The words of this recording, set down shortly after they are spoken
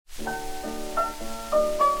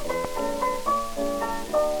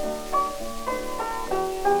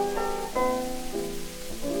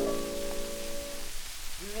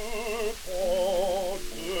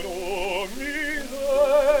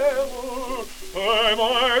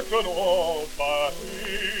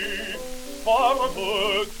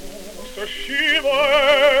douce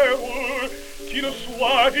chimère qui ne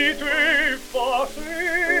soit vite effacée.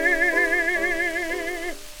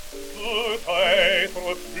 Peut-être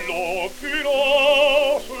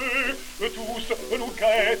l'opulence tous nous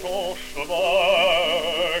guette en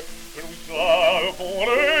chemin. Nous avons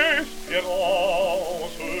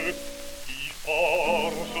l'espérance qui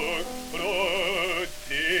force le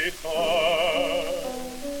destin.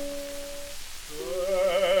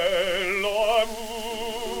 C'est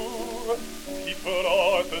l'amour qui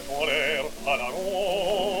flotte dans l'air à la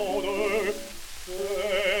ronde.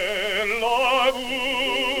 C'est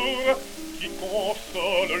l'amour qui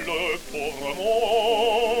console le pauvre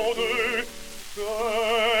monde.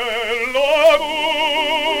 C'est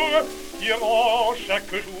l'amour qui rend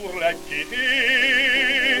chaque jour la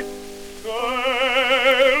gaieté.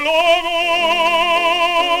 C'est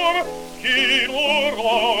l'amour qui nous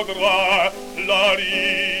rendra la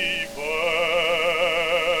liberté.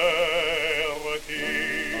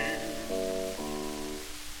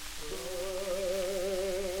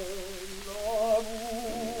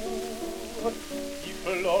 L'amour qui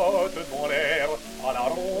flotte dans l'air à la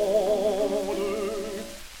ronde.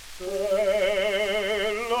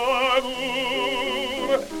 C'est l'amour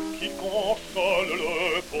qui console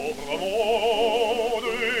le pauvre monde.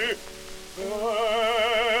 C'est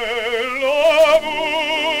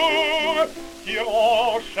l'amour qui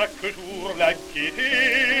rend chaque jour la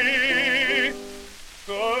gaieté.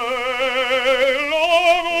 C'est